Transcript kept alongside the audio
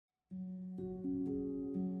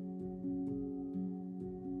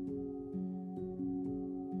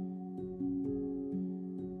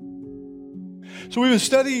So we've been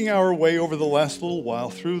studying our way over the last little while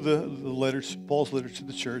through the letters, Paul's letter to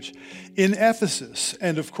the church in Ephesus.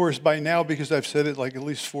 And of course, by now, because I've said it like at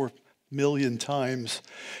least 4 million times,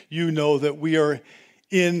 you know that we are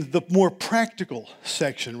in the more practical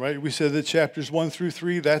section, right? We said that chapters 1 through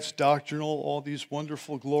 3, that's doctrinal, all these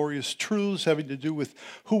wonderful, glorious truths having to do with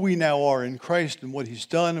who we now are in Christ and what he's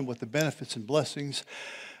done and what the benefits and blessings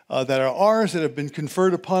that are ours, that have been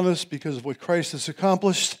conferred upon us because of what Christ has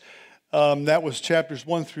accomplished. That was chapters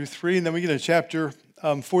 1 through 3. And then we get to chapter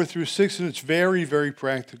 4 through 6, and it's very, very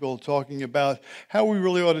practical, talking about how we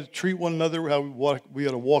really ought to treat one another, how we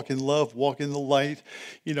ought to walk in love, walk in the light,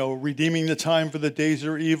 redeeming the time for the days that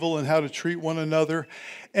are evil, and how to treat one another.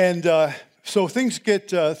 And so things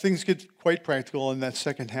get quite practical in that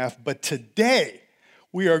second half. But today,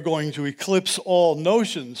 we are going to eclipse all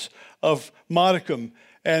notions of modicum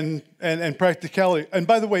and practicality. And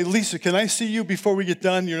by the way, Lisa, can I see you before we get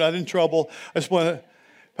done? You're not in trouble. I just want to,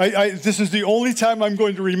 this is the only time I'm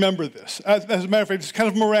going to remember this. As a matter of fact, it's kind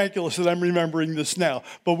of miraculous that I'm remembering this now.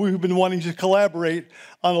 But we've been wanting to collaborate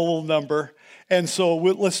on a little number. And so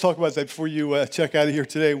let's talk about that before you check out of here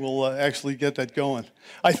today. We'll actually get that going.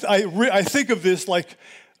 I think of this like,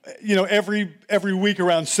 every week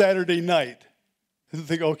around Saturday night. I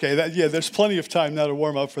think, okay, there's plenty of time now to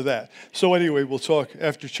warm up for that. So anyway, we'll talk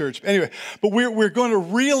after church. Anyway, but we're going to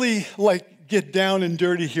really get down and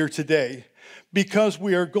dirty here today because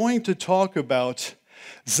we are going to talk about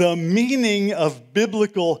the meaning of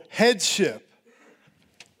biblical headship.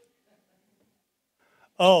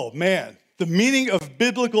 Oh, man. The meaning of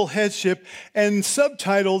biblical headship, and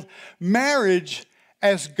subtitled, Marriage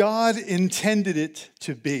as God Intended It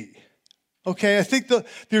to Be. Okay, I think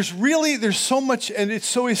there's so much, and it's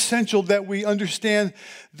so essential that we understand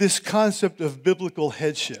this concept of biblical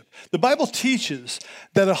headship. The Bible teaches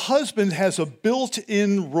that a husband has a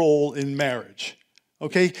built-in role in marriage.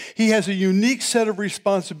 Okay, he has a unique set of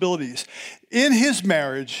responsibilities. In his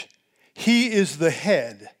marriage, he is the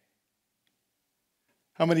head.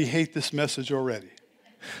 How many hate this message already?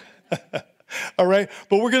 All right,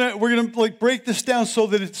 but we're gonna break this down so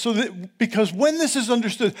that because when this is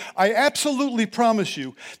understood, I absolutely promise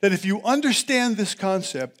you that if you understand this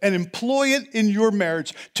concept and employ it in your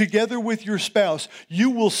marriage together with your spouse, you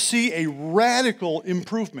will see a radical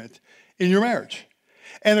improvement in your marriage.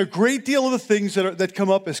 And a great deal of the things that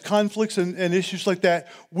come up as conflicts and issues like that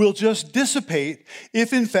will just dissipate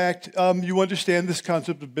if, in fact, you understand this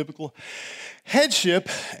concept of biblical headship.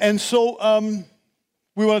 And so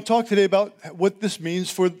we want to talk today about what this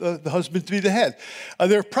means for the husband to be the head.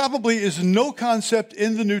 There probably is no concept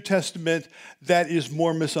in the New Testament that is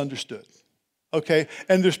more misunderstood, okay?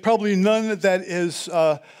 And there's probably none that is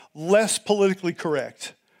less politically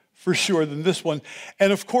correct, for sure, than this one.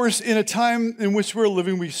 And of course, in a time in which we're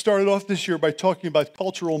living, we started off this year by talking about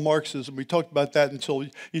cultural Marxism. We talked about that until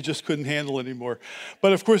you just couldn't handle it anymore.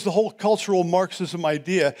 But of course, the whole cultural Marxism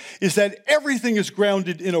idea is that everything is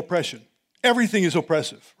grounded in oppression. Everything is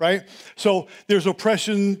oppressive, right? So there's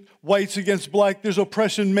oppression, whites against black. There's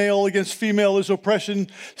oppression, male against female. There's oppression,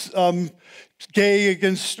 gay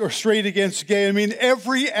against or straight against gay. I mean,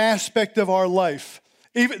 every aspect of our life.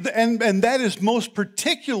 And that is most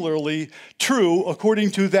particularly true according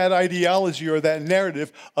to that ideology or that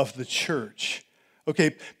narrative of the church.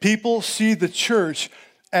 Okay, people see the church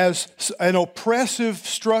as an oppressive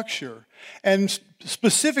structure, and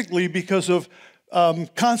specifically because of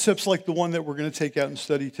concepts like the one that we're going to take out and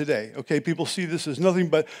study today. Okay, people see this as nothing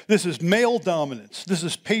but, this is male dominance. This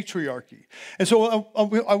is patriarchy. And so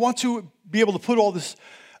I want to be able to put all this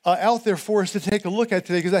out there for us to take a look at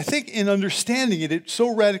today, because I think in understanding it, it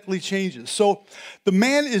so radically changes. So the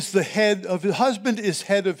man is the head of, the husband is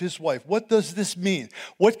head of his wife. What does this mean?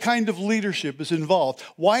 What kind of leadership is involved?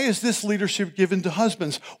 Why is this leadership given to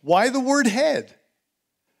husbands? Why the word head?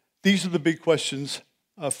 These are the big questions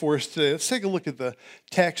for us today. Let's take a look at the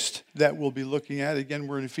text that we'll be looking at. Again,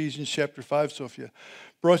 we're in Ephesians chapter 5, so if you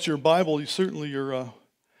brought your Bible, you're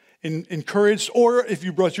encouraged, or if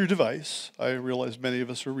you brought your device. I realize many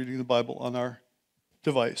of us are reading the Bible on our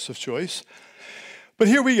device of choice. But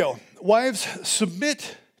here we go. Wives,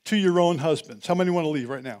 submit to your own husbands. How many want to leave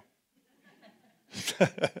right now?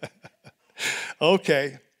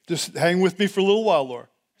 Okay, just hang with me for a little while, Laura.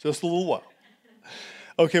 Just a little while.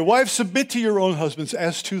 Okay, wives, submit to your own husbands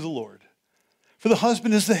as to the Lord. For the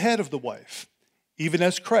husband is the head of the wife, even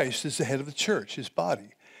as Christ is the head of the church, his body,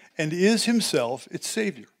 and is himself its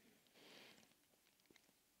Savior.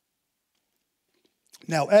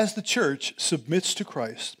 Now, as the church submits to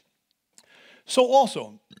Christ, so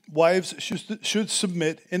also wives should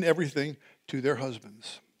submit in everything to their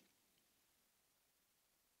husbands.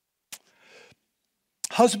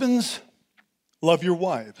 Husbands, love your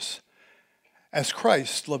wives, as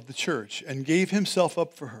Christ loved the church and gave himself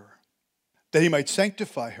up for her, that he might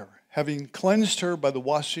sanctify her, having cleansed her by the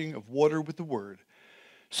washing of water with the word,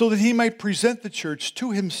 so that he might present the church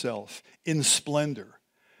to himself in splendor,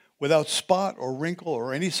 without spot or wrinkle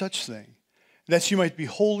or any such thing, that she might be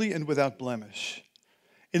holy and without blemish.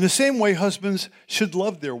 In the same way, husbands should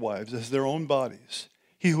love their wives as their own bodies.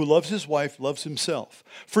 He who loves his wife loves himself.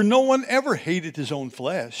 For no one ever hated his own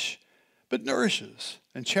flesh, but nourishes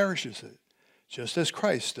and cherishes it, just as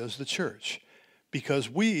Christ does the church,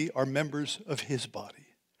 because we are members of his body.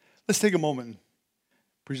 Let's take a moment and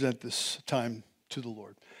present this time to the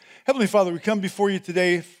Lord. Heavenly Father, we come before you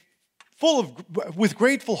today with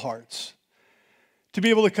grateful hearts, to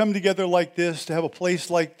be able to come together like this, to have a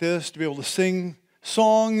place like this, to be able to sing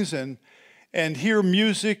songs and hear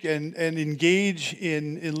music and engage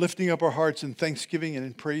in lifting up our hearts in thanksgiving and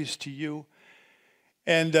in praise to you.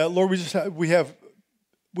 And Lord, we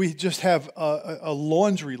just have a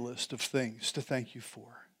laundry list of things to thank you for.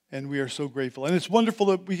 And we are so grateful. And it's wonderful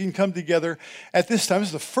that we can come together at this time. This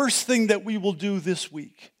is the first thing that we will do this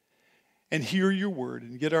week, and hear your word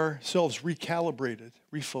and get ourselves recalibrated,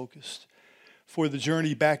 refocused for the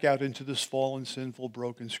journey back out into this fallen, sinful,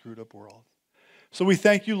 broken, screwed up world. So we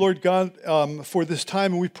thank you, Lord God, for this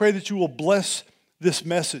time, and we pray that you will bless this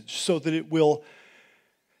message so that it will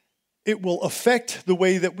affect the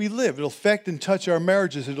way that we live. It'll affect and touch our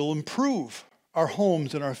marriages. It'll improve our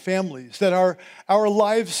homes and our families, that our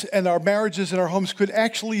lives and our marriages and our homes could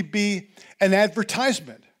actually be an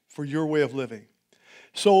advertisement for your way of living.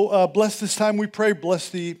 So bless this time, we pray. Bless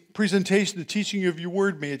the presentation, the teaching of your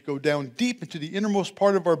word. May it go down deep into the innermost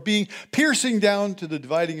part of our being, piercing down to the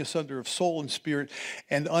dividing asunder of soul and spirit,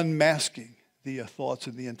 and unmasking the thoughts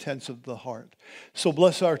and the intents of the heart. So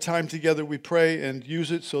bless our time together, we pray, and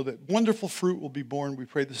use it so that wonderful fruit will be born. We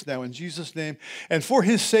pray this now in Jesus' name, and for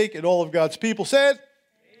his sake and all of God's people said,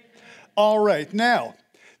 amen. All right, now,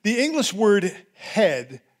 the English word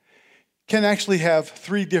head can actually have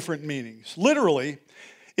three different meanings. Literally,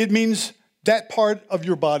 it means that part of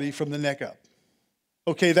your body from the neck up.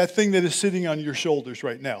 Okay, that thing that is sitting on your shoulders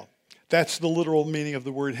right now. That's the literal meaning of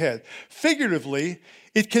the word head. Figuratively,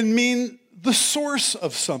 it can mean the source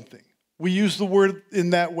of something. We use the word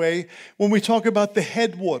in that way when we talk about the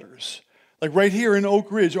headwaters. Like right here in Oak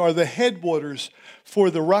Ridge are the headwaters for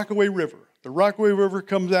the Rockaway River. The Rockaway River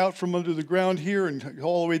comes out from under the ground here and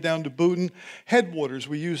all the way down to Boonton. Headwaters,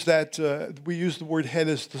 we use that. We use the word head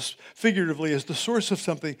figuratively as the source of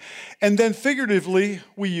something, and then figuratively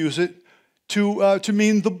we use it to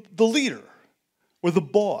mean the leader or the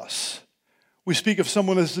boss. We speak of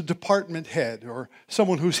someone as the department head or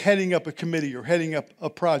someone who's heading up a committee or heading up a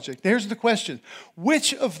project. Now, here's the question: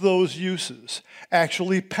 which of those uses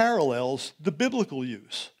actually parallels the biblical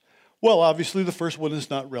use? Well, obviously, the first one is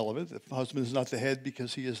not relevant. If the husband is not the head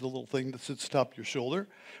because he is the little thing that sits atop your shoulder,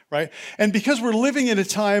 right? And because we're living in a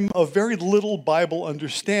time of very little Bible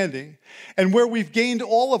understanding and where we've gained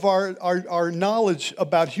all of our knowledge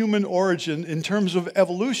about human origin in terms of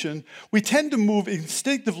evolution, we tend to move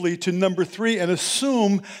instinctively to number 3 and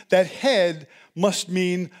assume that head must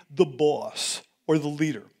mean the boss or the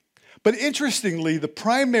leader. But interestingly, the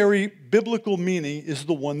primary biblical meaning is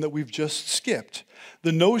the one that we've just skipped.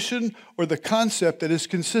 The notion or the concept that is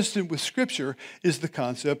consistent with Scripture is the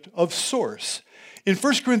concept of source. In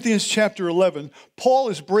 1 Corinthians chapter 11, Paul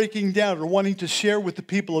is breaking down or wanting to share with the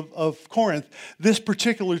people of Corinth this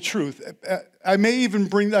particular truth. I may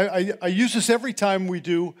even I use this every time we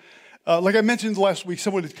do. Like I mentioned last week,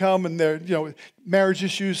 someone had come and there, marriage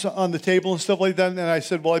issues on the table and stuff like that. And I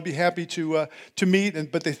said, well, I'd be happy to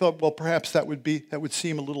meet. But they thought, well, perhaps that would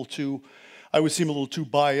seem a little too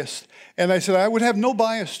biased. And I said, I would have no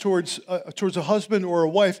bias towards a husband or a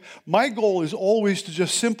wife. My goal is always to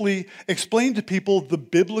just simply explain to people the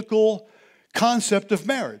biblical concept of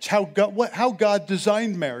marriage, how God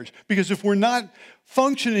designed marriage. Because if we're not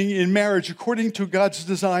functioning in marriage according to God's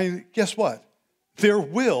design, guess what? There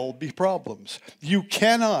will be problems. You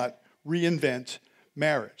cannot reinvent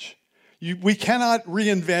marriage. We cannot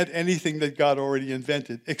reinvent anything that God already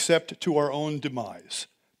invented except to our own demise.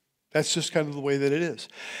 That's just kind of the way that it is.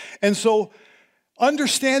 And so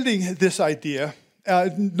understanding this idea,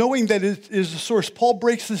 knowing that it is the source, Paul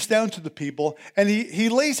breaks this down to the people, and he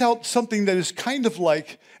lays out something that is kind of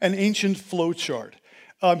like an ancient flow chart.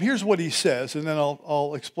 Here's what he says, and then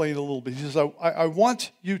I'll explain a little bit. He says, I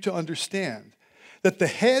want you to understand that the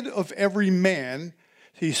head of every man,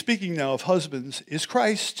 he's speaking now of husbands, is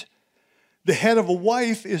Christ. The head of a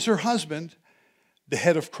wife is her husband. The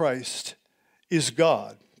head of Christ is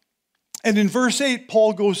God. And in verse 8,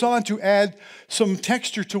 Paul goes on to add some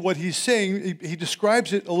texture to what he's saying. He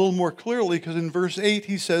describes it a little more clearly because in verse 8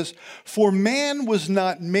 he says, "For man was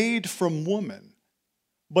not made from woman,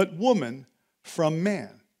 but woman from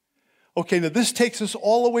man." Okay, now this takes us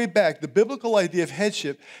all the way back. The biblical idea of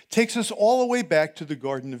headship takes us all the way back to the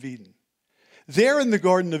Garden of Eden. There in the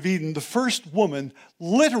Garden of Eden, the first woman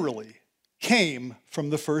literally came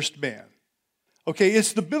from the first man. Okay,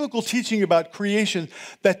 it's the biblical teaching about creation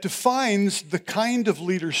that defines the kind of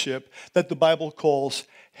leadership that the Bible calls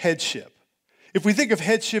headship. If we think of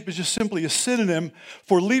headship as just simply a synonym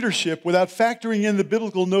for leadership without factoring in the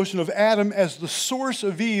biblical notion of Adam as the source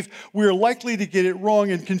of Eve, we are likely to get it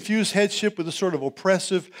wrong and confuse headship with a sort of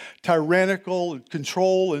oppressive, tyrannical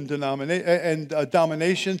control and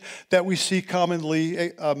domination that we see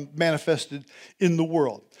commonly manifested in the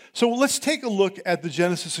world. So let's take a look at the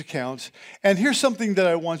Genesis account, and here's something that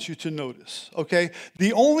I want you to notice, okay?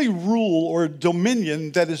 The only rule or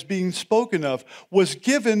dominion that is being spoken of was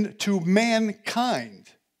given to mankind,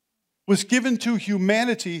 was given to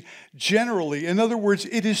humanity generally. In other words,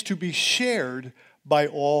 it is to be shared by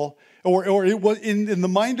all, or it was in the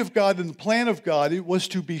mind of God, in the plan of God, it was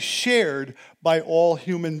to be shared by all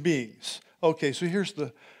human beings. Okay, so here's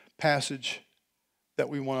the passage that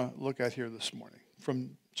we want to look at here this morning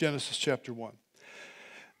from Genesis chapter 1.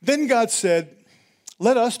 Then God said,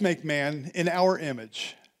 "Let us make man in our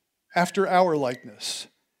image, after our likeness,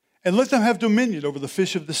 and let them have dominion over the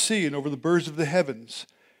fish of the sea, and over the birds of the heavens,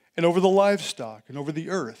 and over the livestock, and over the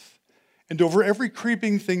earth, and over every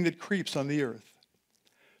creeping thing that creeps on the earth."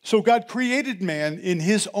 So God created man in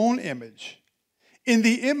his own image. In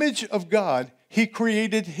the image of God, he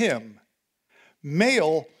created him.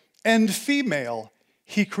 Male and female,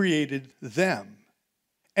 he created them.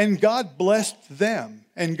 And God blessed them,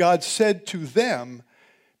 and God said to them,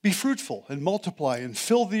 "Be fruitful and multiply and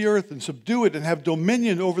fill the earth and subdue it and have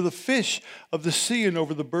dominion over the fish of the sea and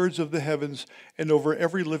over the birds of the heavens and over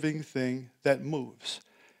every living thing that moves."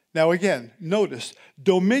 Now again, notice,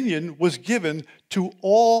 dominion was given to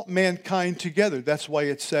all mankind together. That's why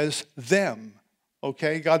it says them,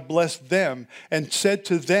 okay? God blessed them and said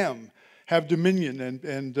to them, have dominion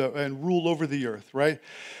and rule over the earth, right?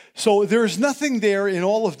 So there's nothing there in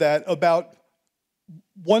all of that about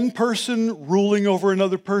one person ruling over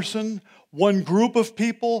another person, one group of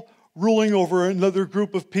people ruling over another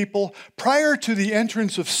group of people. Prior to the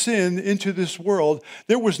entrance of sin into this world,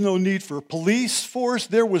 there was no need for a police force.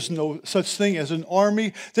 There was no such thing as an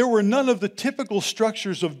army. There were none of the typical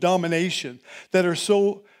structures of domination that are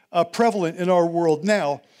so prevalent in our world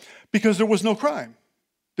now because there was no crime.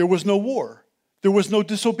 There was no war. There was no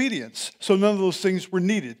disobedience, so none of those things were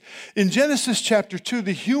needed. In Genesis chapter 2,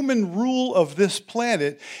 the human rule of this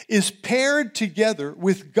planet is paired together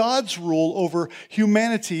with God's rule over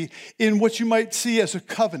humanity in what you might see as a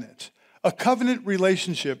covenant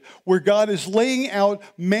relationship where God is laying out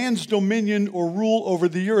man's dominion or rule over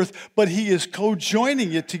the earth, but he is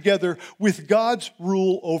co-joining it together with God's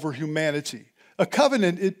rule over humanity. A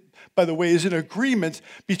covenant, by the way, is an agreement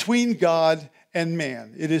between God and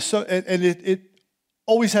man. It is so, and it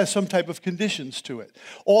always has some type of conditions to it.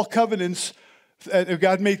 All covenants,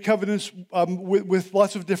 God made covenants with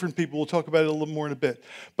lots of different people. We'll talk about it a little more in a bit.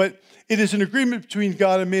 But it is an agreement between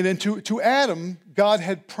God and man. And to Adam, God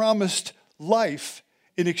had promised life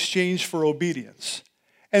in exchange for obedience.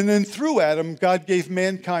 And then through Adam, God gave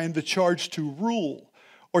mankind the charge to rule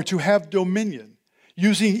or to have dominion,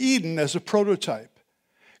 using Eden as a prototype.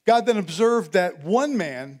 God then observed that one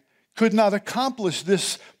man could not accomplish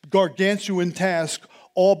this gargantuan task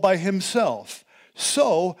all by himself.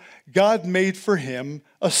 So God made for him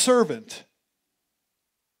a servant.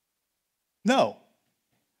 No.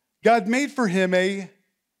 God made for him a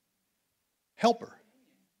helper.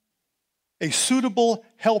 A suitable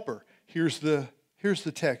helper. Here's the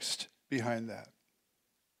text behind that.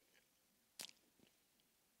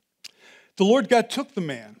 The Lord God took the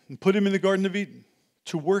man and put him in the Garden of Eden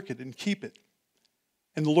to work it and keep it.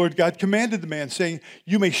 And the Lord God commanded the man, saying,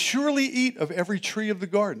 "You may surely eat of every tree of the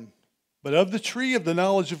garden, but of the tree of the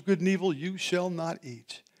knowledge of good and evil you shall not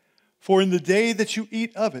eat. For in the day that you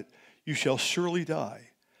eat of it, you shall surely die."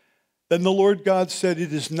 Then the Lord God said,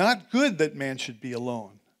 "It is not good that man should be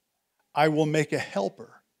alone. I will make a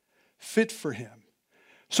helper fit for him."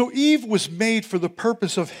 So Eve was made for the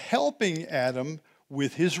purpose of helping Adam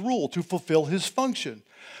with his rule, to fulfill his function.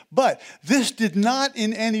 But this did not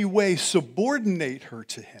in any way subordinate her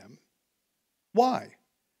to him. Why?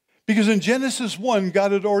 Because in Genesis 1,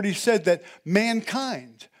 God had already said that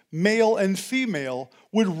mankind, male and female,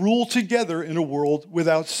 would rule together in a world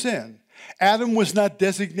without sin. Adam was not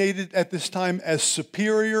designated at this time as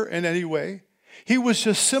superior in any way. He was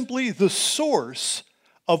just simply the source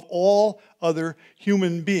of all other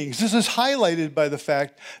human beings. This is highlighted by the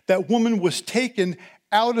fact that woman was taken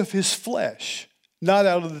out of his flesh, not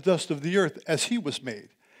out of the dust of the earth as he was made.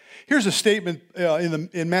 Here's a statement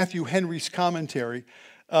in Matthew Henry's commentary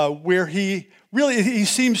where he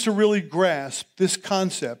seems to really grasp this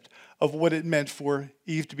concept of what it meant for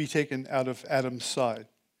Eve to be taken out of Adam's side.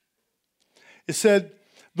 It said,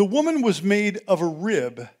 "The woman was made of a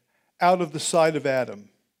rib out of the side of Adam,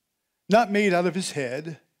 not made out of his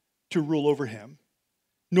head to rule over him,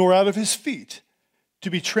 nor out of his feet to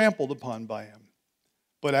be trampled upon by him,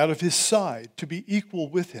 but out of his side to be equal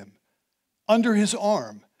with him, under his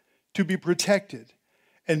arm to be protected,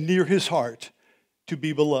 and near his heart to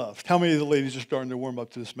be beloved." How many of the ladies are starting to warm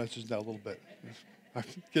up to this message now a little bit?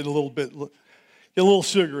 Get a little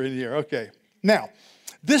sugar in here. Okay. Now,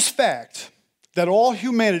 this fact that all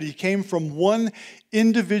humanity came from one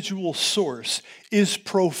individual source is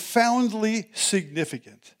profoundly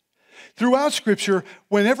significant. Throughout Scripture,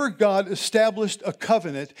 whenever God established a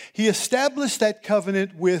covenant, he established that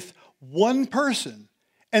covenant with one person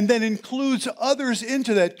and then includes others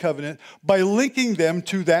into that covenant by linking them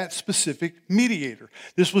to that specific mediator.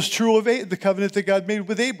 This was true of the covenant that God made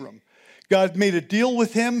with Abram. God made a deal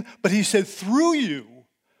with him, but he said, through you,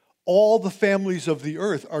 all the families of the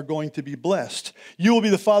earth are going to be blessed. You will be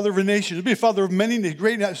the father of a nation. You'll be a father of many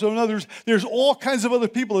great. So in other words, there's all kinds of other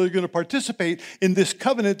people that are going to participate in this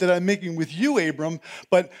covenant that I'm making with you, Abram.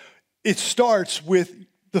 But it starts with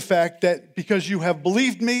the fact that because you have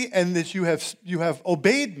believed me and that you have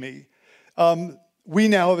obeyed me, we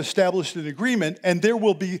now have established an agreement, and there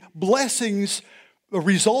will be blessings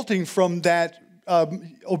resulting from that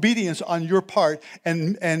obedience on your part,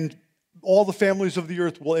 and all the families of the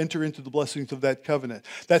earth will enter into the blessings of that covenant.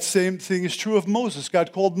 That same thing is true of Moses.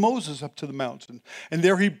 God called Moses up to the mountain, and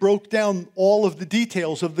there he broke down all of the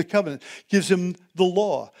details of the covenant, gives him the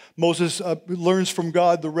law. Moses learns from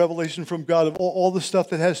God, the revelation from God of all the stuff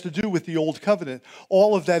that has to do with the old covenant.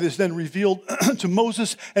 All of that is then revealed to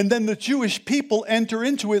Moses, and then the Jewish people enter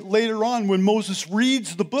into it later on when Moses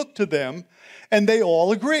reads the book to them, and they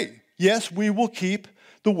all agree. Yes, we will keep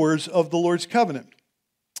the words of the Lord's covenant.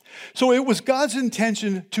 So it was God's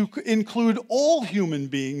intention to include all human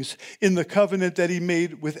beings in the covenant that he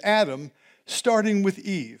made with Adam, starting with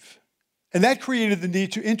Eve. And that created the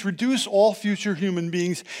need to introduce all future human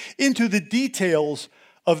beings into the details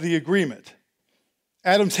of the agreement.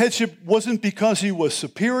 Adam's headship wasn't because he was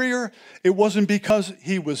superior. It wasn't because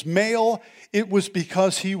he was male. It was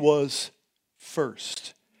because he was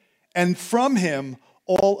first. And from him,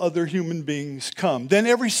 all other human beings come. Then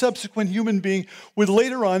every subsequent human being would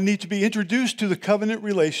later on need to be introduced to the covenant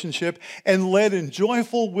relationship and led in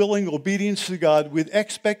joyful, willing obedience to God with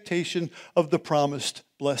expectation of the promised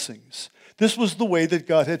blessings. This was the way that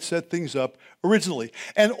God had set things up originally.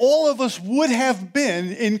 And all of us would have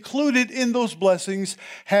been included in those blessings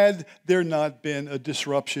had there not been a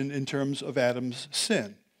disruption in terms of Adam's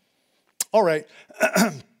sin. All right.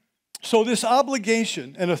 So this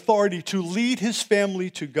obligation and authority to lead his family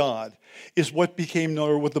to God is what became known,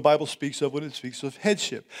 or what the Bible speaks of when it speaks of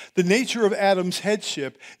headship. The nature of Adam's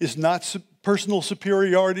headship is not personal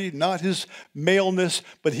superiority, not his maleness,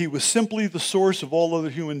 but he was simply the source of all other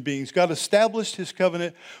human beings. God established his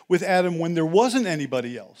covenant with Adam when there wasn't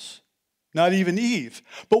anybody else. Not even Eve.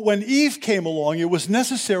 But when Eve came along, it was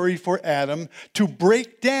necessary for Adam to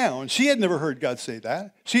break down. She had never heard God say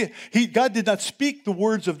that. God did not speak the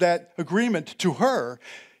words of that agreement to her.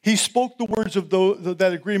 He spoke the words of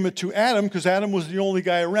that agreement to Adam because Adam was the only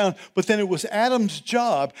guy around. But then it was Adam's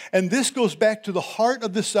job, and this goes back to the heart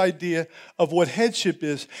of this idea of what headship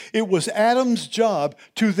is. It was Adam's job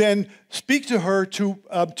to then speak to her,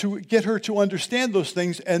 to get her to understand those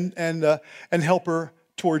things and help her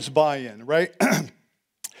towards buy-in, right?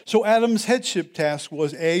 So Adam's headship task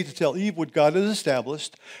was A, to tell Eve what God has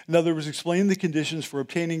established. In other words, explain the conditions for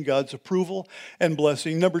obtaining God's approval and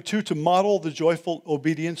blessing. Number two, to model the joyful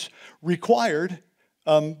obedience required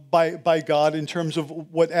by God in terms of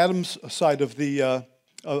what Adam's side of the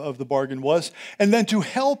bargain was. And then to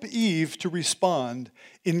help Eve to respond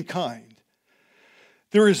in kind.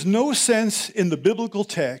 There is no sense in the biblical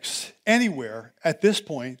text anywhere at this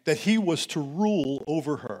point that he was to rule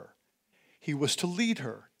over her. He was to lead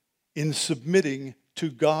her in submitting to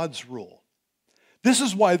God's rule. This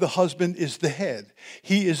is why the husband is the head.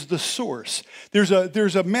 He is the source. There's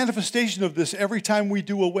a manifestation of this every time we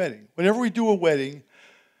do a wedding. Whenever we do a wedding,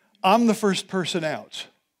 I'm the first person out.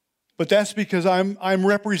 But that's because I'm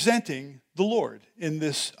representing the the Lord in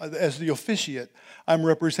this, as the officiate. I'm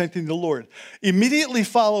representing the Lord. Immediately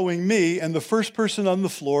following me, and the first person on the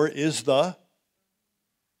floor is the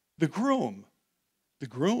groom. The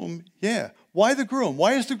groom, yeah. Why the groom?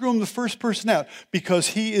 Why is the groom the first person out? Because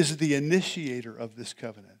he is the initiator of this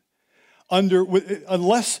covenant. Under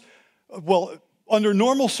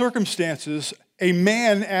normal circumstances, a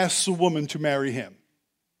man asks a woman to marry him,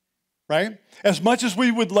 right? As much as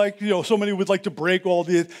we would like, so many would like to break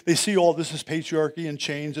they see all this as patriarchy and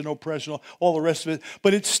chains and oppression, all the rest of it,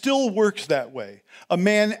 but it still works that way. A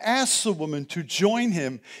man asks a woman to join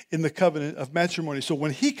him in the covenant of matrimony. So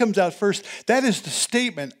when he comes out first, that is the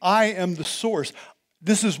statement, I am the source.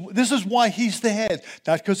 This is why he's the head.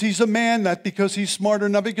 Not because he's a man, not because he's smarter,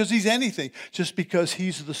 not because he's anything, just because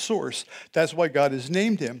he's the source. That's why God has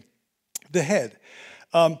named him the head.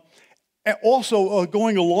 Also,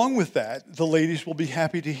 going along with that, the ladies will be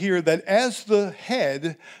happy to hear that as the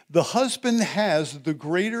head, the husband has the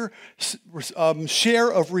greater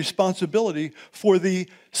share of responsibility for the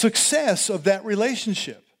success of that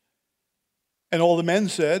relationship. And all the men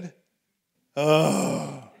said,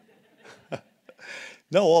 oh.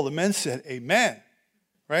 No, all the men said, amen,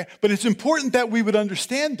 right? But it's important that we would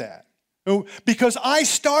understand that. Because I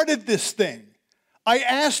started this thing. I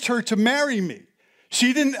asked her to marry me.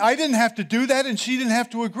 I didn't have to do that, and she didn't have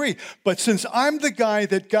to agree. But since I'm the guy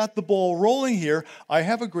that got the ball rolling here, I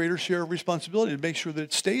have a greater share of responsibility to make sure that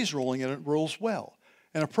it stays rolling and it rolls well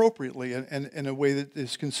and appropriately and in a way that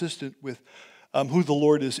is consistent with who the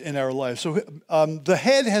Lord is in our lives. So the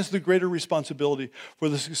head has the greater responsibility for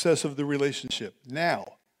the success of the relationship. Now,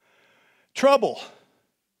 trouble,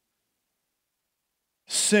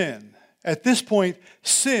 sin. At this point,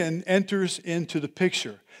 sin enters into the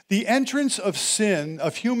picture. The entrance of sin,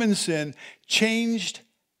 of human sin, changed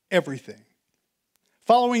everything.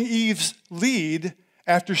 Following Eve's lead,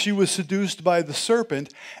 after she was seduced by the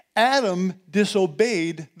serpent, Adam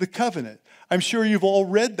disobeyed the covenant. I'm sure you've all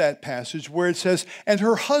read that passage where it says, and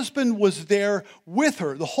her husband was there with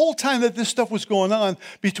her. The whole time that this stuff was going on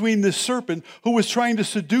between this serpent who was trying to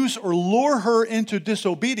seduce or lure her into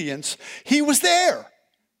disobedience, he was there.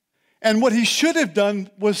 And what he should have done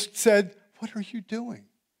was said, what are you doing?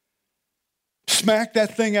 Smack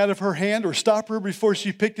that thing out of her hand or stop her before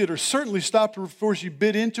she picked it or certainly stop her before she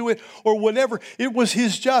bit into it or whatever. It was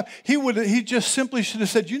his job. He just simply should have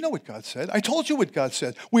said, you know what God said. I told you what God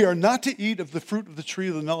said. We are not to eat of the fruit of the tree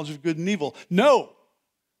of the knowledge of good and evil. No.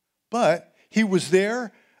 But he was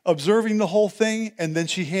there observing the whole thing, and then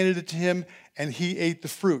she handed it to him and he ate the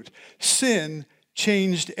fruit. Sin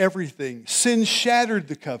changed everything. Sin shattered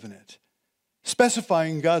the covenant,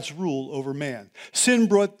 specifying God's rule over man. Sin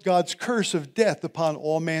brought God's curse of death upon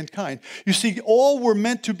all mankind. You see, all were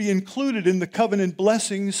meant to be included in the covenant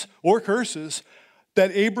blessings or curses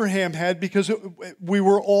that Abraham had because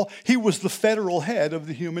he was the federal head of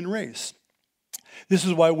the human race. This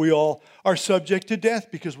is why we all are subject to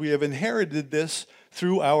death, because we have inherited this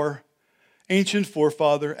through our ancient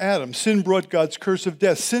forefather Adam. Sin brought God's curse of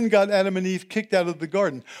death. Sin got Adam and Eve kicked out of the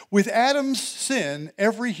garden. With Adam's sin,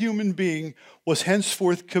 every human being was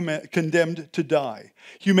henceforth condemned to die.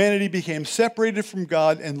 Humanity became separated from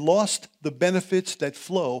God and lost the benefits that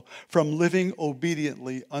flow from living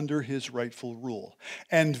obediently under his rightful rule.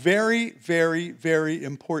 And very, very, very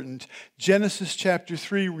important, Genesis chapter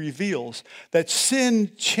 3 reveals that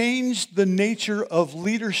sin changed the nature of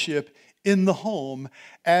leadership in the home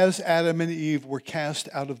as Adam and Eve were cast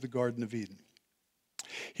out of the Garden of Eden.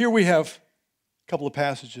 Here we have a couple of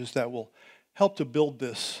passages that will help to build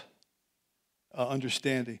this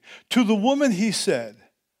understanding. To the woman he said,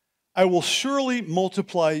 I will surely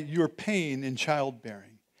multiply your pain in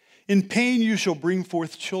childbearing. In pain you shall bring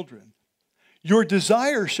forth children. Your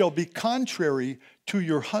desire shall be contrary to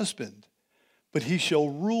your husband, but he shall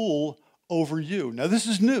rule over you. Now this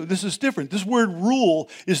is new. This is different. This word rule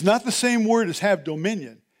is not the same word as have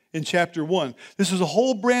dominion in chapter 1. This is a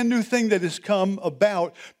whole brand new thing that has come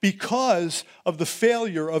about because of the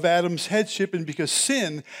failure of Adam's headship and because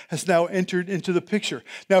sin has now entered into the picture.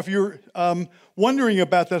 Now if you're wondering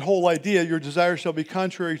about that whole idea, your desire shall be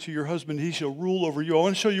contrary to your husband, he shall rule over you. I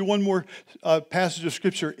want to show you one more passage of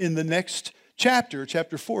scripture in the next chapter,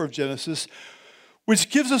 chapter 4 of Genesis,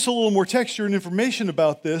 which gives us a little more texture and information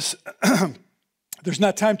about this. There's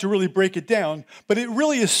not time to really break it down, but it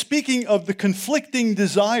really is speaking of the conflicting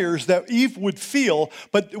desires that Eve would feel,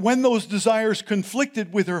 but when those desires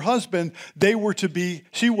conflicted with her husband,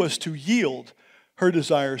 she was to yield her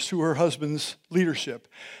desires to her husband's leadership.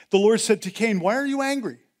 The Lord said to Cain, why are you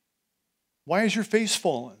angry? Why is your face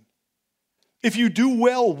fallen? If you do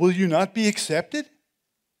well, will you not be accepted?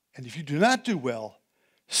 And if you do not do well,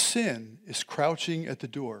 sin is crouching at the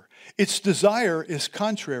door. Its desire is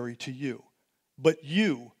contrary to you, but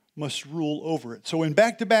you must rule over it. So in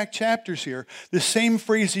back-to-back chapters here, the same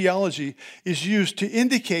phraseology is used to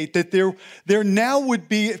indicate that there now would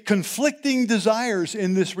be conflicting desires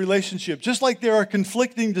in this relationship, just like there are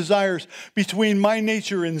conflicting desires between my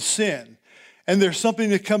nature and sin. And there's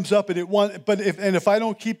something that comes up, and if I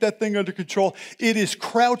don't keep that thing under control, it is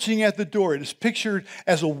crouching at the door. It is pictured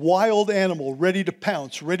as a wild animal ready to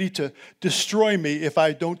pounce, ready to destroy me if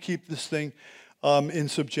I don't keep this thing in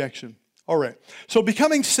subjection. All right. So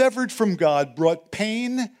becoming severed from God brought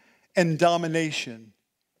pain and domination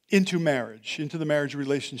into marriage, into the marriage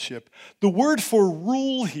relationship. The word for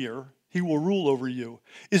rule here, he will rule over you,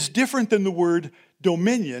 is different than the word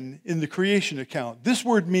dominion in the creation account. This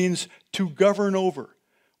word means to govern over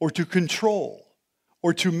or to control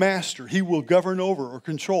or to master. He will govern over or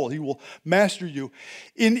control. He will master you.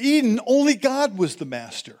 In Eden, only God was the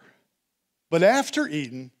master. But after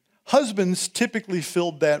Eden, husbands typically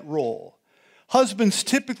filled that role. Husbands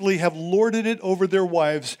typically have lorded it over their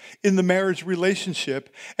wives in the marriage relationship,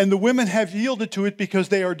 and the women have yielded to it because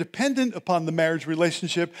they are dependent upon the marriage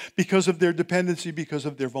relationship because of their dependency, because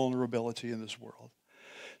of their vulnerability in this world.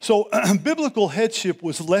 So biblical headship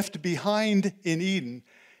was left behind in Eden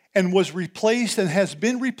and was replaced and has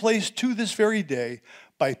been replaced to this very day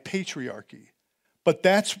by patriarchy. But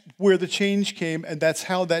that's where the change came, and that's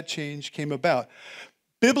how that change came about.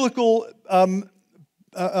 Biblical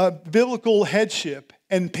headship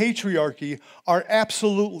and patriarchy are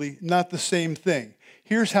absolutely not the same thing.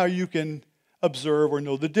 Here's how you can observe or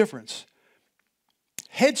know the difference.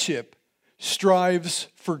 Headship strives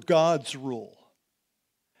for God's rule.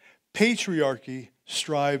 Patriarchy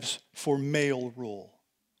strives for male rule.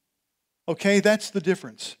 Okay, that's the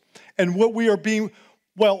difference. And what we are being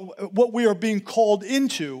called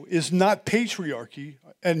into is not patriarchy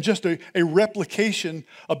and just a replication,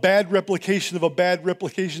 a bad replication of a bad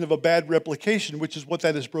replication of a bad replication, which is what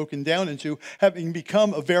that is broken down into, having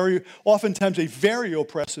become oftentimes a very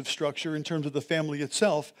oppressive structure in terms of the family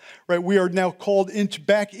itself, right? We are now called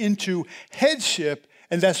back into headship,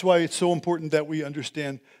 and that's why it's so important that we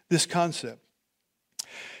understand this concept.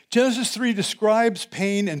 Genesis 3 describes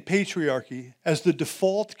pain and patriarchy as the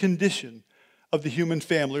default condition of the human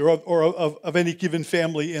family or of any given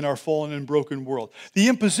family in our fallen and broken world. The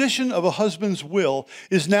imposition of a husband's will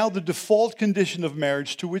is now the default condition of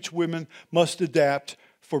marriage to which women must adapt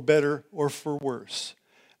for better or for worse.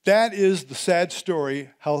 That is the sad story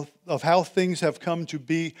of how things have come to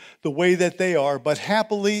be the way that they are, but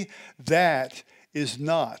happily, that is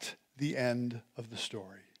not the end of the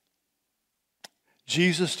story.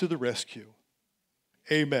 Jesus to the rescue.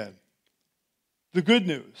 Amen. The good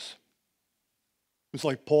news. It's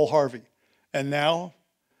like Paul Harvey. And now,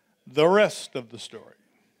 the rest of the story.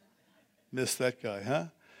 Missed that guy, huh?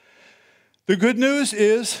 The good news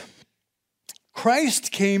is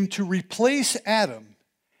Christ came to replace Adam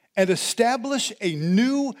and establish a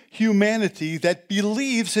new humanity that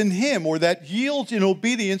believes in him or that yields in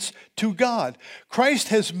obedience to God. Christ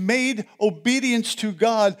has made obedience to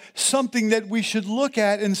God something that we should look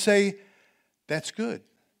at and say, that's good.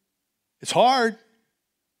 It's hard,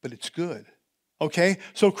 but it's good. Okay,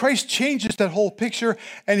 so Christ changes that whole picture,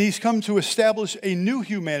 and he's come to establish a new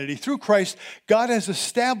humanity. Through Christ, God has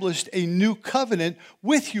established a new covenant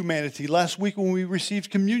with humanity. Last week when we received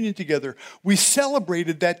communion together, we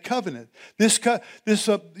celebrated that covenant. This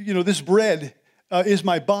bread is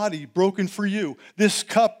my body broken for you. This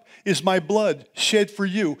cup is my blood shed for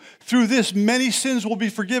you. Through this, many sins will be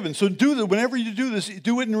forgiven. So whenever you do this,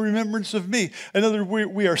 do it in remembrance of me. In other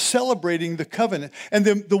words, we are celebrating the covenant. And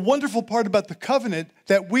the wonderful part about the covenant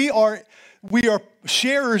that we are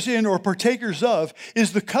sharers in or partakers of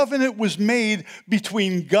is the covenant was made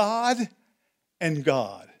between God and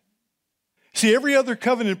God. See, every other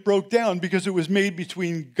covenant broke down because it was made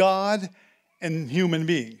between God and human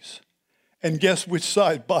beings. And guess which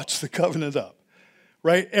side botched the covenant up?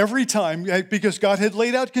 Right? Every time, because God had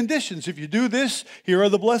laid out conditions. If you do this, here are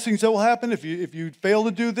the blessings that will happen. If you fail to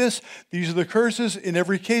do this, these are the curses. In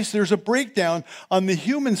every case, there's a breakdown on the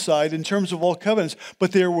human side in terms of all covenants.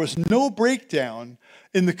 But there was no breakdown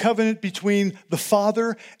in the covenant between the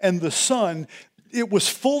Father and the Son. It was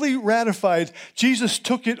fully ratified. Jesus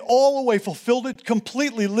took it all away, fulfilled it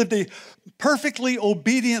completely, lived a perfectly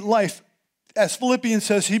obedient life. As Philippians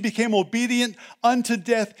says, he became obedient unto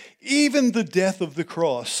death, even the death of the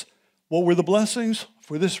cross. What were the blessings?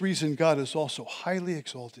 For this reason, God has also highly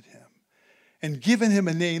exalted him and given him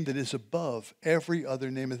a name that is above every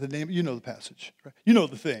other name. The name, you know the passage, right? You know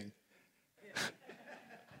the thing.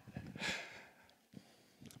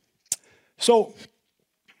 So,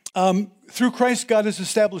 Through Christ, God has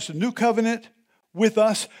established a new covenant with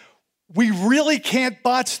us. We really can't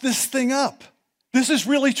botch this thing up. This is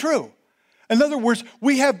really true. In other words,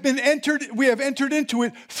 we have entered into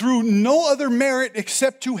it through no other merit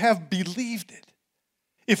except to have believed it.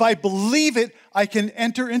 If I believe it, I can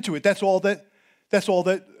enter into it. That's all that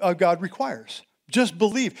God requires. Just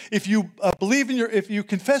believe. If you if you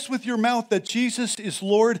confess with your mouth that Jesus is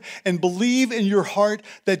Lord and believe in your heart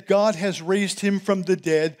that God has raised him from the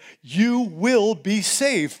dead, you will be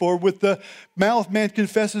saved. For with the mouth man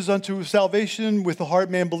confesses unto salvation, with the heart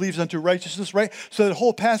man believes unto righteousness, right? So that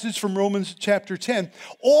whole passage from Romans chapter 10.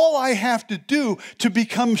 All I have to do to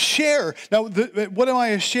become share. Now, what am I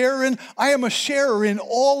a sharer in? I am a sharer in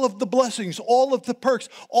all of the blessings, all of the perks,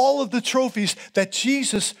 all of the trophies that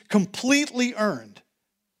Jesus completely earned.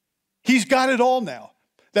 He's got it all now.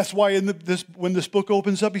 That's why when this book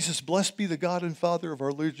opens up, he says, "Blessed be the God and Father of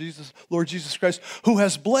our Lord Jesus Christ, who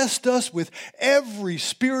has blessed us with every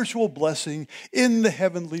spiritual blessing in the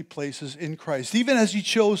heavenly places in Christ. Even as he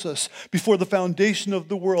chose us before the foundation of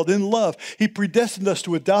the world in love, he predestined us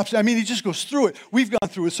to adoption." I mean, he just goes through it. We've gone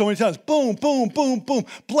through it so many times. Boom, boom, boom, boom.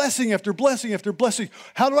 Blessing after blessing after blessing.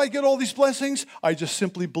 How do I get all these blessings? I just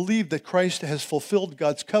simply believe that Christ has fulfilled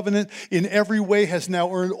God's covenant in every way, has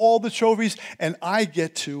now earned all the trophies, and I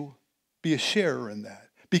get to be a sharer in that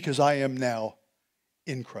because I am now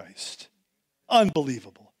in Christ.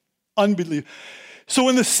 Unbelievable. Unbelievable. So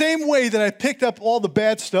in the same way that I picked up all the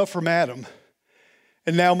bad stuff from Adam,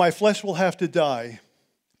 and now my flesh will have to die,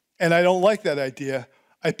 and I don't like that idea,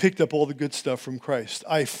 I picked up all the good stuff from Christ.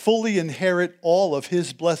 I fully inherit all of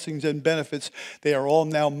his blessings and benefits. They are all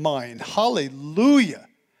now mine. Hallelujah.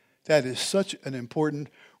 That is such an important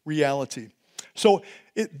reality. So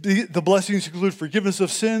the blessings include forgiveness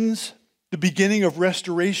of sins, the beginning of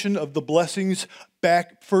restoration of the blessings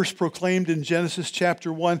back first proclaimed in Genesis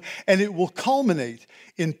chapter 1, and it will culminate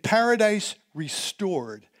in paradise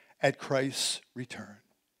restored at Christ's return.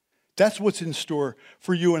 That's what's in store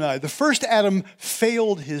for you and I. The first Adam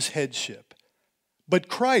failed his headship, but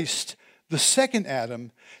Christ, the second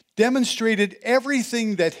Adam, demonstrated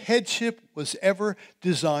everything that headship was ever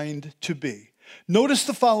designed to be. Notice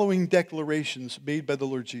the following declarations made by the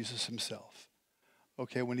Lord Jesus himself.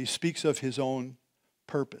 Okay, when he speaks of his own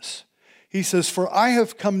purpose. He says, "For I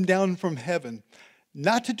have come down from heaven,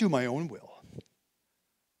 not to do my own will,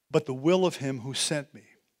 but the will of him who sent me."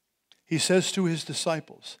 He says to his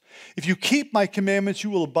disciples, "If you keep my commandments, you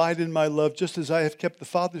will abide in my love, just as I have kept the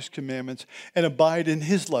Father's commandments and abide in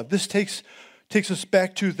his love." This takes us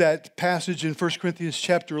back to that passage in 1 Corinthians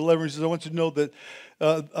chapter 11. He says, "I want you to know that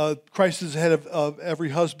Christ is the head of every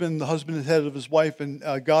husband, the husband is the head of his wife, and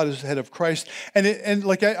God is the head of Christ." And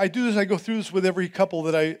like I do this, I go through this with every couple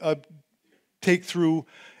that I take through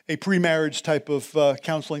a pre-marriage type of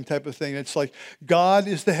counseling type of thing. It's like God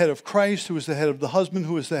is the head of Christ, who is the head of the husband,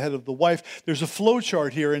 who is the head of the wife. There's a flow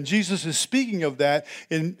chart here, and Jesus is speaking of that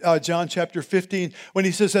in John chapter 15 when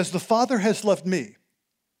he says, "As the Father has loved me,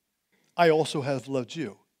 I also have loved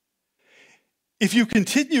you. If you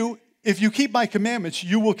keep my commandments,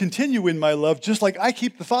 you will continue in my love, just like I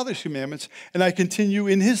keep the Father's commandments and I continue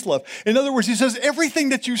in his love." In other words, he says, everything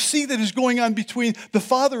that you see that is going on between the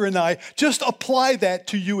Father and I, just apply that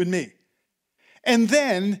to you and me. And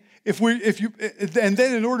then,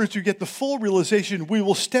 in order to get the full realization, we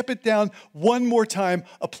will step it down one more time,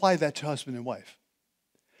 apply that to husband and wife.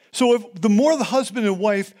 So the more the husband and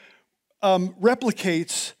wife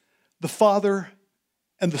replicates the Father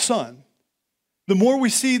and the Son, the more we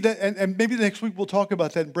see that, and maybe next week we'll talk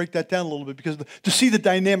about that and break that down a little bit, because to see the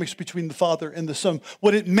dynamics between the Father and the Son,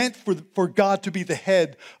 what it meant for God to be the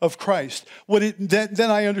head of Christ, then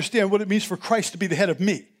I understand what it means for Christ to be the head of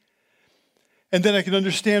me. And then I can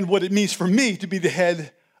understand what it means for me to be the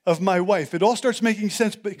head of my wife. It all starts making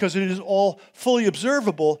sense because it is all fully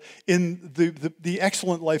observable in the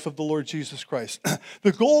excellent life of the Lord Jesus Christ.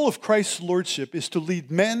 The goal of Christ's lordship is to lead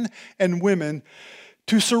men and women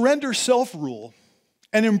to surrender self-rule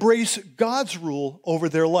and embrace God's rule over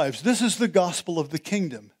their lives. This is the gospel of the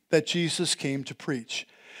kingdom that Jesus came to preach.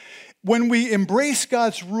 When we embrace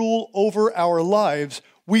God's rule over our lives,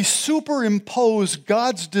 we superimpose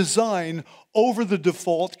God's design over the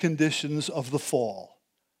default conditions of the fall.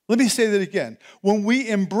 Let me say that again. When we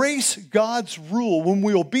embrace God's rule, when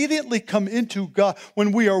we obediently come into God,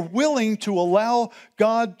 when we are willing to allow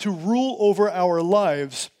God to rule over our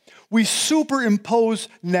lives, We superimpose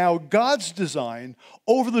now God's design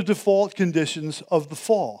over the default conditions of the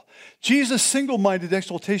fall. Jesus' single-minded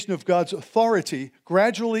exaltation of God's authority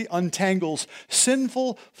gradually untangles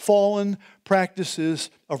sinful, fallen practices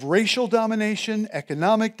of racial domination,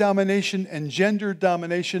 economic domination, and gender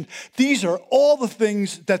domination. These are all the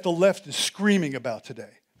things that the left is screaming about today.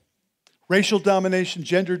 Racial domination,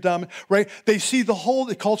 gender domination, right? They see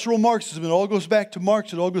the cultural Marxism. It all goes back to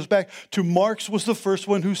Marx. It all goes back to Marx was the first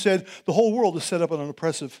one who said the whole world is set up on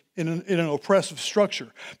in an oppressive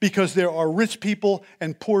structure because there are rich people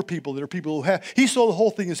and poor people. There are people who have. He saw the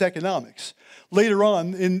whole thing as economics. Later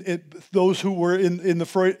on, in those who were in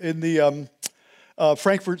the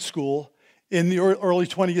Frankfurt School in the early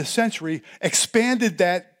 20th century expanded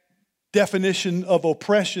that definition of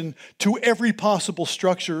oppression to every possible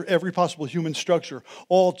structure, every possible human structure.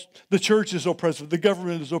 The church is oppressive, the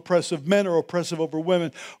government is oppressive, men are oppressive over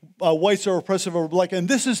women, whites are oppressive over black. And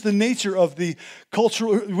this is the nature of the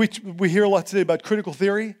cultural, we hear a lot today about critical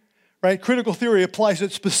theory, right? Critical theory applies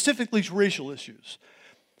it specifically to racial issues.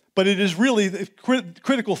 But it is really,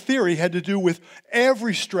 critical theory had to do with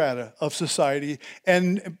every strata of society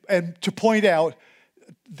and to point out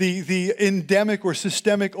the endemic or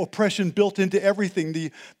systemic oppression built into everything,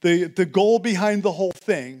 the goal behind the whole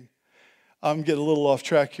thing. I'm getting a little off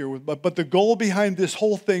track here, but the goal behind this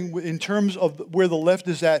whole thing in terms of where the left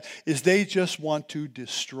is at is they just want to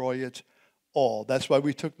destroy it all. That's why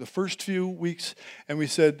we took the first few weeks and we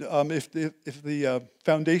said, if the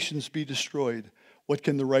foundations be destroyed, what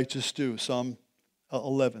can the righteous do? Psalm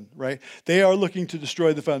 11, right? They are looking to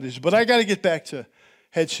destroy the foundation. But I got to get back to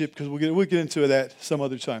headship because we'll get into that some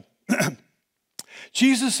other time.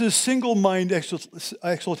 Jesus' single-minded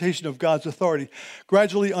exaltation of God's authority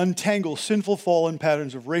gradually untangles sinful fallen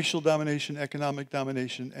patterns of racial domination, economic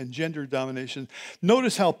domination, and gender domination.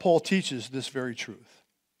 Notice how Paul teaches this very truth.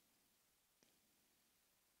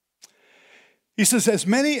 He says, as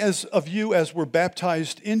many of you as were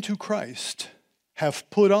baptized into Christ have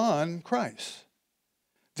put on Christ.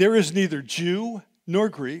 There is neither Jew nor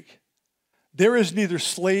Greek. There is neither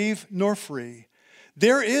slave nor free.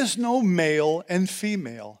 There is no male and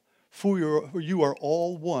female, for you are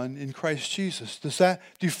all one in Christ Jesus. Do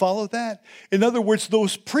you follow that? In other words,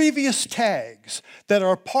 those previous tags that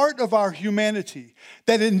are part of our humanity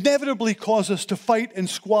that inevitably cause us to fight and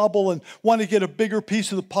squabble and want to get a bigger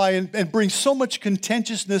piece of the pie and bring so much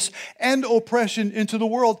contentiousness and oppression into the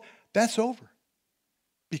world, that's over.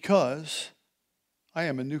 Because I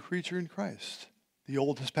am a new creature in Christ. The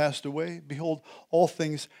old has passed away. Behold, all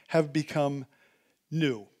things have become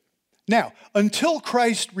new. Now, until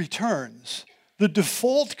Christ returns, the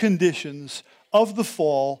default conditions of the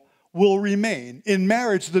fall will remain. In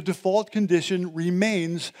marriage, the default condition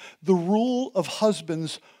remains the rule of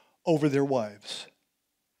husbands over their wives.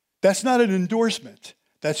 That's not an endorsement.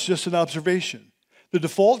 That's just an observation. The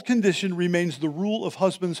default condition remains the rule of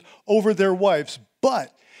husbands over their wives.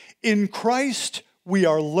 But in Christ, we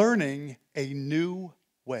are learning a new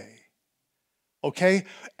way. Okay?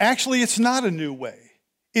 Actually, it's not a new way.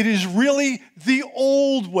 It is really the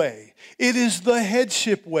old way. It is the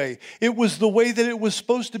headship way. It was the way that it was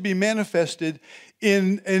supposed to be manifested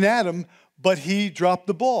in Adam, but he dropped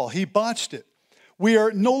the ball. He botched it. We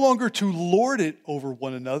are no longer to lord it over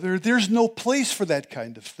one another. There's no place for that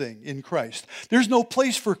kind of thing in Christ. There's no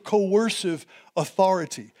place for coercive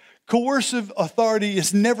authority. Coercive authority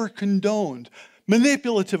is never condoned.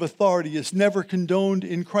 Manipulative authority is never condoned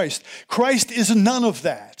in Christ. Christ is none of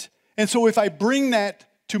that. And so if I bring that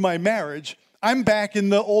to my marriage, I'm back in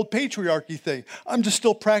the old patriarchy thing. I'm just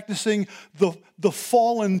still practicing the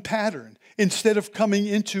fallen pattern instead of coming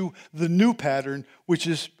into the new pattern, which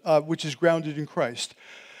is grounded in Christ.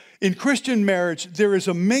 In Christian marriage, there is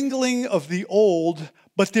a mingling of the old,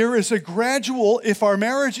 but there is a gradual, if our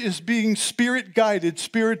marriage is being spirit-guided,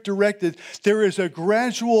 spirit-directed, there is a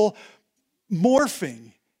gradual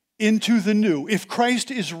morphing into the new, if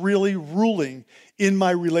Christ is really ruling in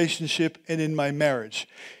my relationship and in my marriage.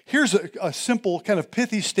 Here's a simple kind of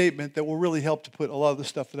pithy statement that will really help to put a lot of the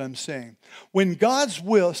stuff that I'm saying. When God's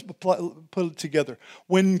will, put it together,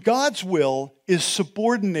 when God's will is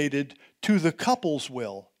subordinated to the couple's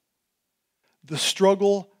will, the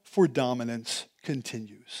struggle for dominance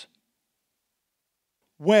continues.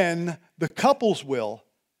 When the couple's will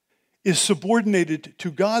is subordinated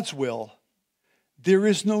to God's will, there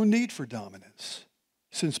is no need for dominance,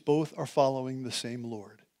 since both are following the same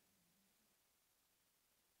Lord.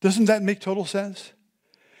 Doesn't that make total sense?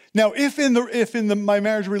 Now, if in my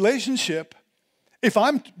marriage relationship, if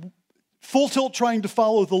I'm full tilt trying to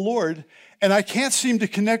follow the Lord and I can't seem to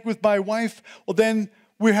connect with my wife, well, then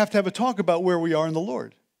we have to have a talk about where we are in the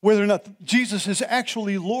Lord. whether or not Jesus is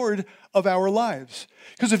actually Lord of our lives.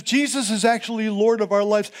 Because if Jesus is actually Lord of our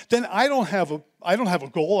lives, then I don't have a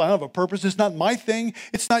goal, I don't have a purpose. It's not my thing,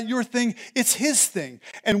 it's not your thing, it's his thing.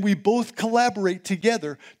 And we both collaborate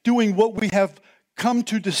together doing what we have come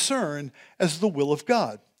to discern as the will of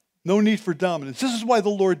God. No need for dominance. This is why the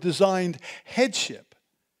Lord designed headship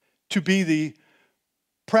to be the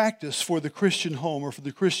practice for the Christian home or for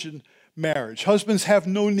the Christian marriage. Husbands have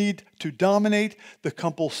no need to dominate. The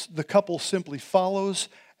couple simply follows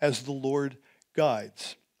as the Lord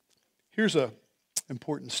guides. Here's an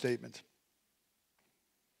important statement.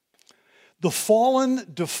 The fallen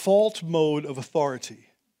default mode of authority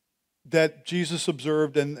that Jesus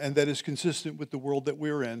observed and that is consistent with the world that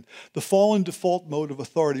we're in, the fallen default mode of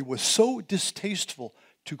authority was so distasteful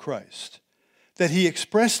to Christ that he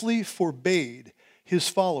expressly forbade his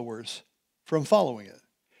followers from following it.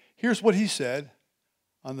 Here's what he said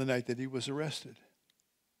on the night that he was arrested.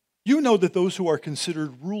 You know that those who are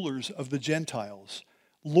considered rulers of the Gentiles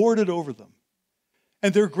lord it over them,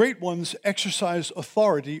 and their great ones exercise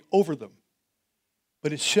authority over them.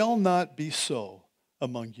 But it shall not be so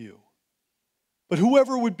among you. But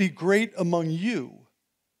whoever would be great among you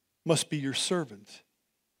must be your servant,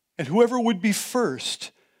 and whoever would be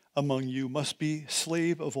first among you must be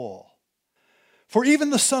slave of all. For even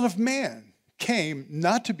the Son of Man came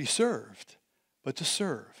not to be served, but to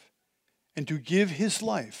serve, and to give his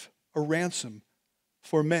life a ransom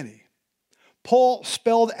for many. Paul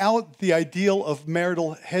spelled out the ideal of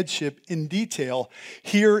marital headship in detail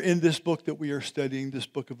here in this book that we are studying, this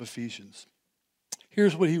book of Ephesians.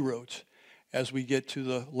 Here's what he wrote as we get to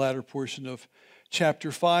the latter portion of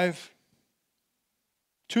chapter 5.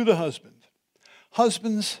 To the husband,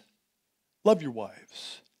 husbands, love your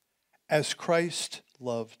wives as Christ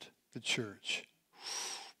loved the church.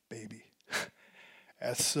 Baby,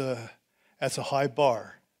 that's a high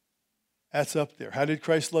bar. That's up there. How did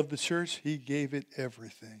Christ love the church? He gave it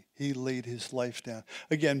everything. He laid his life down.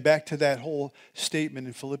 Again, back to that whole statement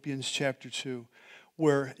in Philippians chapter 2,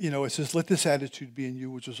 where, it says, let this attitude be in you,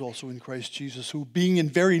 which was also in Christ Jesus, who being in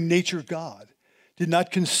very nature God, did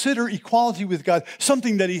not consider equality with God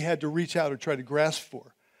something that he had to reach out or try to grasp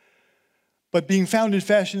for. But being found in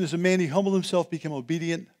fashion as a man, he humbled himself, became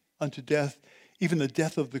obedient unto death, even the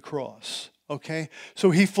death of the cross. Okay?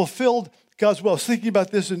 So he fulfilled God's will. I was thinking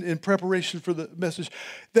about this in preparation for the message,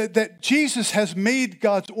 that Jesus has made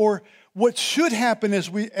God's, or what should happen as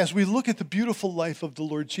we look at the beautiful life of the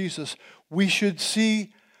Lord Jesus, we should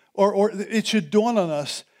see, or it should dawn on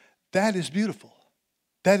us, that is beautiful.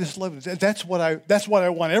 That is lovely. That's what I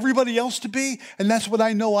want everybody else to be, and that's what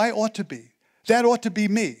I know I ought to be. That ought to be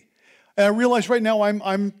me. And I realize right now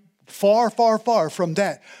I'm far, far, far from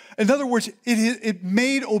that. In other words, it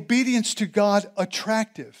made obedience to God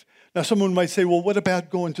attractive. Now, someone might say, well, what about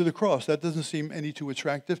going to the cross? That doesn't seem any too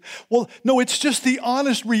attractive. Well, no, it's just the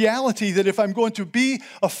honest reality that if I'm going to be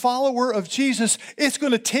a follower of Jesus, it's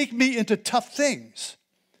going to take me into tough things.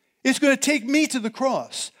 It's going to take me to the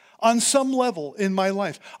cross on some level in my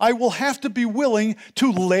life. I will have to be willing to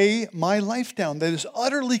lay my life down. That is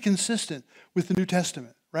utterly consistent with the New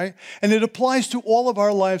Testament, right? And it applies to all of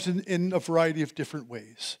our lives in a variety of different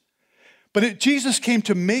ways. But Jesus came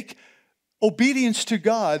to make obedience to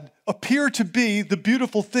God appear to be the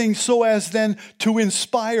beautiful thing so as then to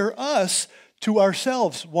inspire us to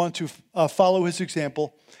ourselves want to follow his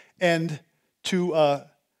example and to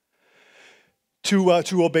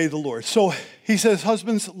obey the Lord. So he says,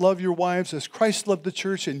 husbands, love your wives as Christ loved the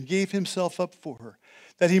church and gave himself up for her,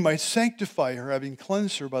 that he might sanctify her, having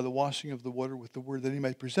cleansed her by the washing of the water with the word, that he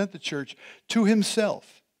might present the church to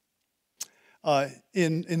himself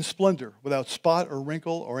in splendor, without spot or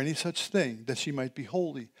wrinkle or any such thing, that she might be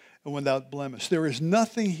holy and without blemish. There is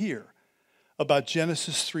nothing here about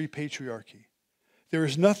Genesis 3 patriarchy. There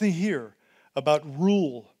is nothing here about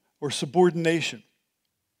rule or subordination.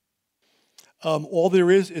 All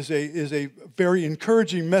there is a very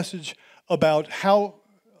encouraging message about how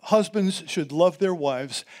husbands should love their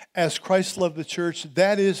wives as Christ loved the church.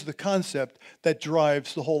 That is the concept that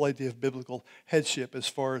drives the whole idea of biblical headship as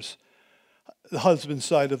far as the husband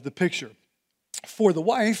side of the picture. For the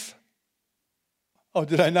wife, oh,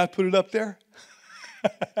 did I not put it up there?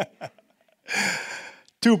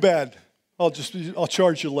 Too bad. I'll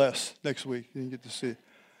charge you less next week. You can get to see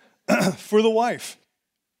it. For the wife,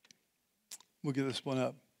 we'll get this one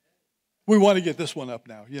up. We want to get this one up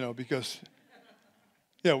now, because,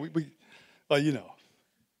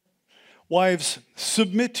 Wives,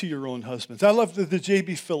 submit to your own husbands. I love the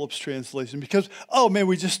J.B. Phillips translation because, oh man,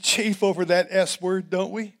 we just chafe over that S word,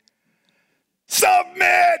 don't we?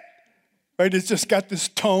 Submit! right? It's just got this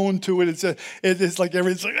tone to it. It's like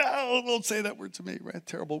everybody's like, oh, don't say that word to me, right?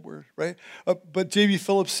 Terrible word, right? But J.B.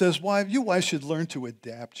 Phillips says, you wives should learn to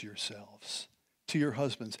adapt yourselves to your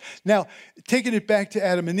husbands. Now, taking it back to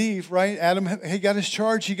Adam and Eve, right? Adam, he got his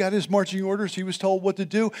charge. He got his marching orders. He was told what to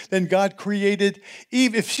do. Then God created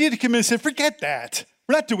Eve. If she had come in and said, forget that.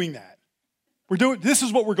 We're not doing that. This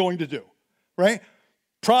is what we're going to do, right?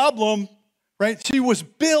 Problem, right? She was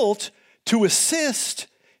built to assist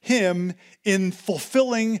him in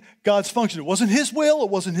fulfilling God's function. It wasn't his will. It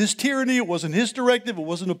wasn't his tyranny. It wasn't his directive. It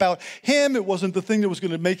wasn't about him. It wasn't the thing that was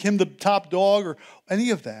going to make him the top dog or any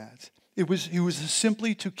of that. He was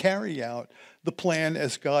simply to carry out the plan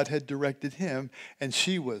as God had directed him, and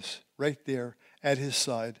she was right there at his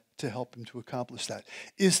side to help him to accomplish that.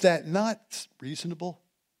 Is that not reasonable?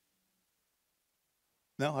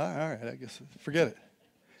 No? All right, I guess forget it.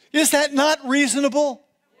 Is that not reasonable?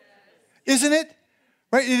 Isn't it?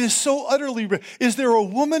 Right? It is so utterly. Is there a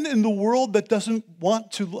woman in the world that doesn't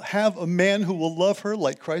want to have a man who will love her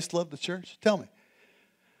like Christ loved the church? Tell me.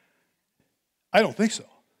 I don't think so.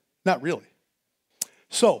 Not really.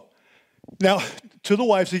 So, now to the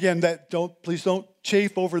wives again, please don't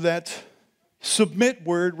chafe over that submit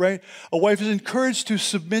word, right? A wife is encouraged to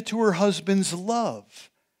submit to her husband's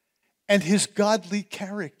love and his godly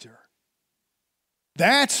character.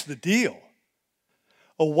 That's the deal.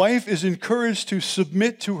 A wife is encouraged to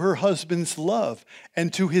submit to her husband's love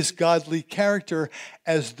and to his godly character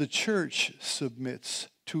as the church submits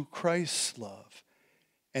to Christ's love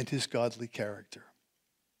and his godly character.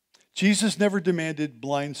 Jesus never demanded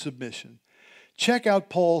blind submission. Check out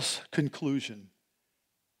Paul's conclusion.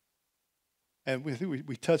 And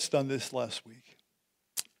we touched on this last week.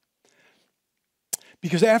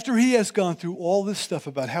 Because after he has gone through all this stuff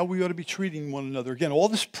about how we ought to be treating one another, again, all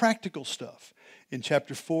this practical stuff in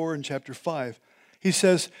chapter 4 and chapter 5, he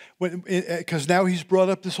says, because now he's brought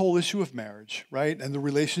up this whole issue of marriage, right? And the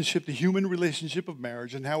relationship, the human relationship of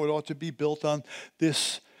marriage, and how it ought to be built on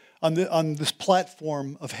this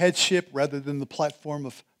platform of headship rather than the platform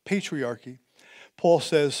of patriarchy. Paul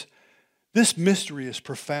says, this mystery is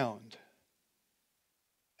profound.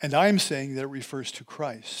 And I'm saying that it refers to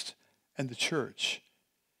Christ and the church.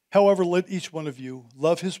 However, let each one of you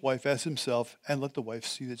love his wife as himself, and let the wife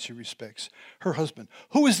see that she respects her husband.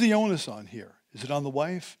 Who is the onus on here? Is it on the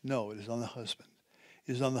wife? No, it is on the husband.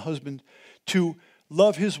 It is on the husband to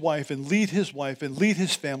love his wife and lead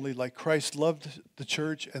his family like Christ loved the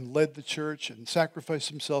church and led the church and sacrificed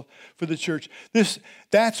himself for the church.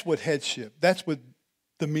 That's what headship, that's what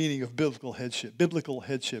the meaning of biblical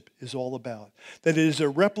headship is all about. That it is a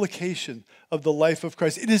replication of the life of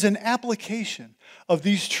Christ. It is an application of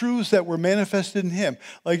these truths that were manifested in him.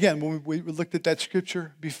 Again, when we looked at that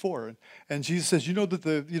scripture before, and Jesus says, you know that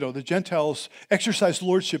the Gentiles exercise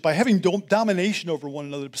lordship by having domination over one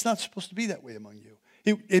another. It's not supposed to be that way among you.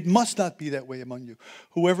 It must not be that way among you.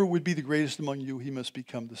 Whoever would be the greatest among you, he must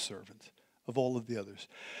become the servant of all of the others.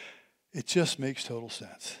 It just makes total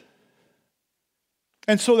sense.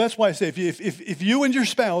 And so that's why I say, if you and your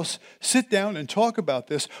spouse sit down and talk about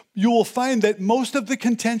this, you will find that most of the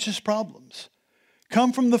contentious problems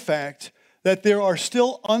come from the fact that there are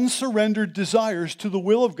still unsurrendered desires to the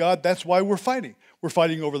will of God. That's why we're fighting. We're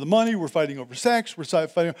fighting over the money. We're fighting over sex. We're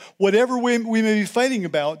fighting whatever we may be fighting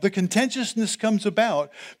about. The contentiousness comes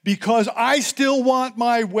about because I still want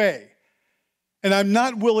my way. And I'm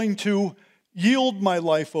not willing to yield my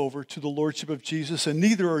life over to the lordship of Jesus, and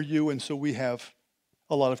neither are you, and so we have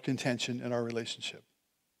a lot of contention in our relationship.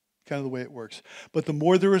 Kind of the way it works. But the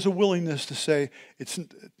more there is a willingness to say, it's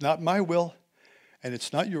not my will, and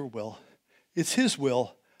it's not your will, it's his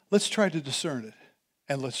will, let's try to discern it,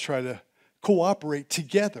 and let's try to cooperate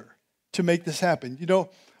together to make this happen. You know,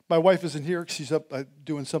 my wife isn't here because she's up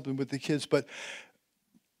doing something with the kids, but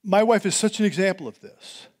my wife is such an example of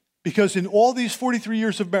this. Because in all these 43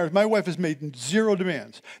 years of marriage, my wife has made zero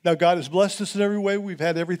demands. Now, God has blessed us in every way. We've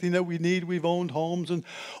had everything that we need. We've owned homes and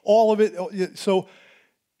all of it. So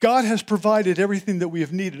God has provided everything that we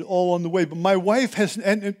have needed all on the way. But my wife has,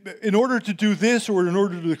 and in order to do this or in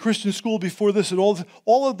order to do the Christian school before this, and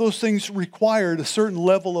all of those things required a certain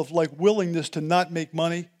level of willingness to not make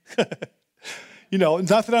money. You know,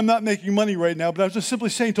 not that I'm not making money right now, but I was just simply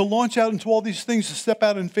saying to launch out into all these things, to step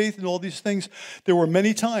out in faith and all these things. There were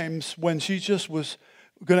many times when she just was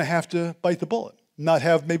going to have to bite the bullet, not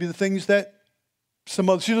have maybe the things that she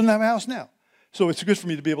doesn't have a house now. So it's good for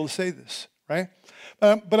me to be able to say this, right?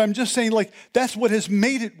 But I'm just saying, that's what has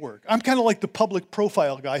made it work. I'm kind of like the public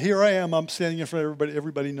profile guy. Here I am, I'm standing in front of everybody.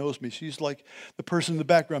 Everybody knows me. She's like the person in the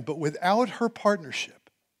background. But without her partnership,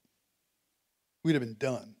 we'd have been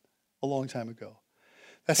done a long time ago.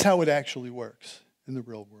 That's how it actually works in the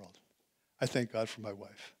real world. I thank God for my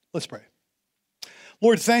wife. Let's pray.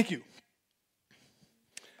 Lord, thank you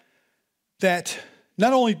that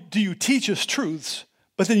not only do you teach us truths,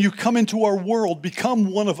 but then you come into our world,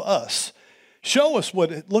 become one of us, show us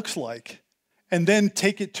what it looks like, and then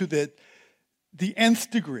take it to the nth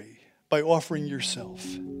degree by offering yourself.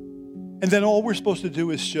 And then all we're supposed to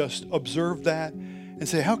do is just observe that and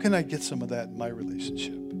say, how can I get some of that in my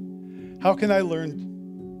relationship? How can I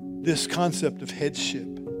learn this concept of headship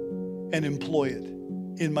and employ it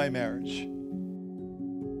in my marriage?